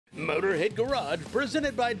Motorhead Garage,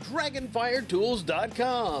 presented by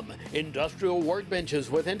DragonfireTools.com. Industrial workbenches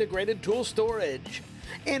with integrated tool storage.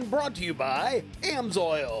 And brought to you by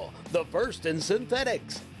AMSOIL, the first in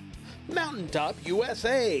synthetics. Mountaintop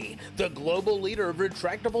USA, the global leader of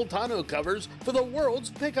retractable tonneau covers for the world's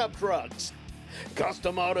pickup trucks.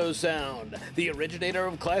 Custom Auto Sound, the originator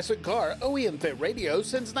of classic car OEM fit radio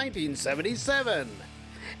since 1977.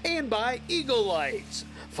 And by Eagle Lights,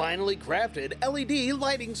 finely crafted LED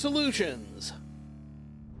lighting solutions.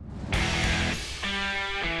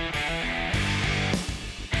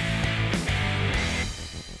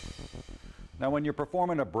 Now, when you're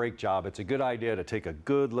performing a brake job, it's a good idea to take a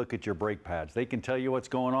good look at your brake pads. They can tell you what's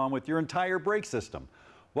going on with your entire brake system.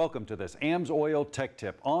 Welcome to this AMSOIL Tech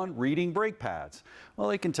Tip on reading brake pads. Well,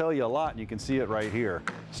 they can tell you a lot, and you can see it right here.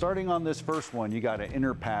 Starting on this first one, you got an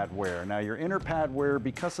inner pad wear. Now, your inner pad wear,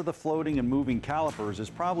 because of the floating and moving calipers, is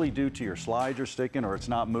probably due to your slides are sticking or it's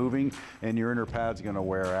not moving, and your inner pad's going to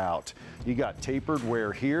wear out. You got tapered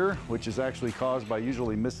wear here, which is actually caused by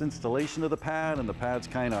usually misinstallation of the pad, and the pad's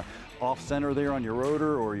kind of off-center there on your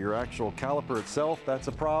rotor or your actual caliper itself. That's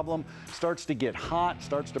a problem. Starts to get hot,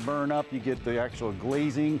 starts to burn up. You get the actual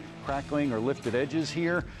glazing, crackling, or lifted edges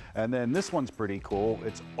here. And then this one's pretty cool.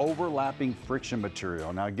 It's overlapping friction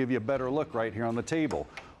material. Now I'll give you a better look right here on the table.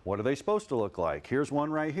 What are they supposed to look like? Here's one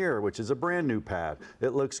right here, which is a brand new pad.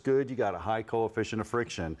 It looks good. You got a high coefficient of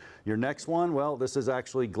friction. Your next one, well, this is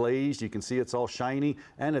actually glazed. You can see it's all shiny,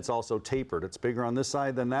 and it's also tapered. It's bigger on this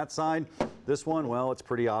side than that side. This one, well, it's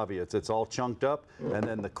pretty obvious. It's all chunked up. And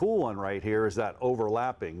then the cool one right here is that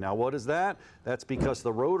overlapping. Now, what is that? That's because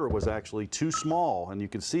the rotor was actually too small, and you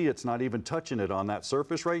can see it's not even touching it on that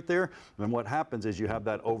surface right there. And what happens is you have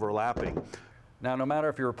that overlapping. Now, no matter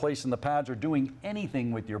if you're replacing the pads or doing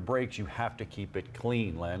anything with your brakes, you have to keep it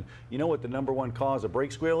clean, Len. You know what the #1 cause of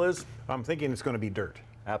brake squeal is? I'm thinking it's going to be dirt.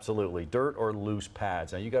 Absolutely, dirt or loose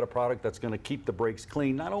pads. Now, you got a product that's going to keep the brakes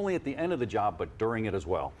clean, not only at the end of the job, but during it as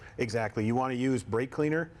well. Exactly. You want to use brake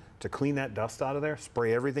cleaner to clean that dust out of there.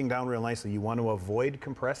 Spray everything down real nicely. You want to avoid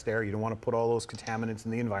compressed air. You don't want to put all those contaminants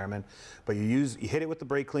in the environment. But you hit it with the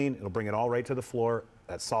brake clean. It'll bring it all right to the floor.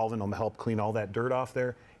 That solvent will help clean all that dirt off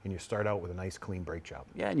there, and you start out with a nice clean brake job.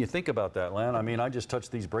 Yeah, and you think about that, Len. I mean, I just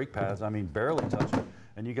touched these brake pads. I mean, barely touched it.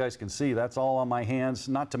 And you guys can see that's all on my hands,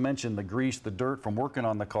 not to mention the grease, the dirt from working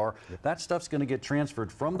on the car. Yep. That stuff's going to get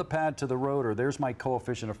transferred from the pad to the rotor. There's my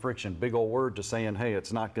coefficient of friction. Big old word to saying, hey,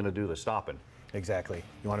 it's not going to do the stopping. Exactly.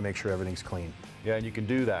 You want to make sure everything's clean. Yeah, and you can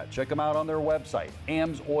do that. Check them out on their website,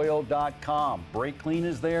 AMSOIL.com. Brake Clean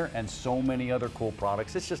is there, and so many other cool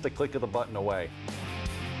products. It's just a click of the button away.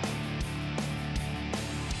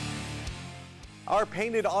 Our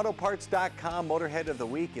PaintedAutoParts.com Motorhead of the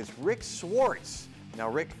Week is Rick Swartz. Now,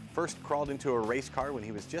 Rick first crawled into a race car when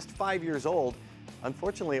he was just 5 years old.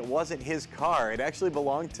 Unfortunately, it wasn't his car. It actually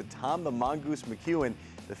belonged to Tom the Mongoose McEwen,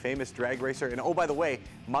 the famous drag racer. And oh, by the way,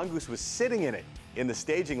 Mongoose was sitting in it in the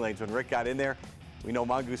staging lanes when Rick got in there. We know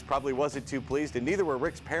Mongoose probably wasn't too pleased, and neither were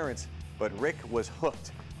Rick's parents, but Rick was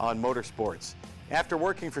hooked on motorsports. After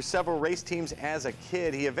working for several race teams as a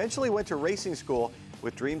kid, he eventually went to racing school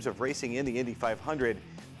with dreams of racing in the Indy 500.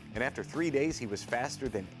 And after 3 days, he was faster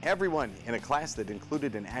than everyone in a class that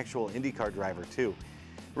included an actual IndyCar driver, too.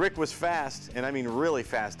 Rick was fast, and I mean really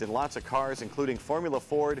fast, in lots of cars, including Formula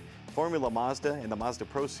Ford, Formula Mazda, and the Mazda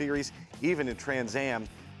Pro Series, even in Trans Am.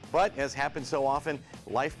 But as happens so often,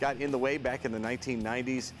 life got in the way back in the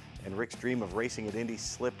 1990s, and Rick's dream of racing at Indy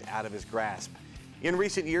slipped out of his grasp. In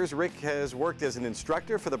recent years, Rick has worked as an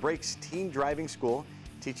instructor for the Brakes Teen Driving School,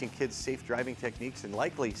 teaching kids safe driving techniques and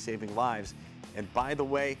likely saving lives. And by the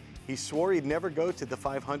way, he swore he'd never go to the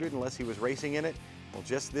 500 unless he was racing in it. Well,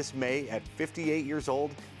 just this May, at 58 years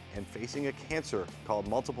old and facing a cancer called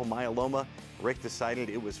multiple myeloma, Rick decided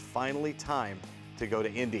it was finally time to go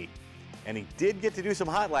to Indy. And he did get to do some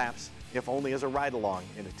hot laps, if only as a ride-along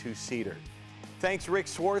in a two-seater. Thanks, Rick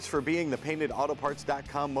Swartz, for being the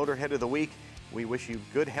PaintedAutoParts.com Motorhead of the Week. We wish you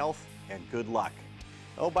good health and good luck.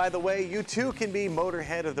 Oh, by the way, you too can be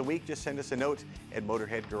Motorhead of the Week. Just send us a note at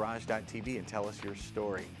motorheadgarage.tv and tell us your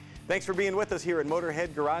story. Thanks for being with us here at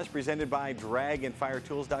Motorhead Garage, presented by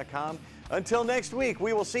DragonfireTools.com. Until next week,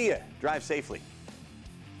 we will see you. Drive safely.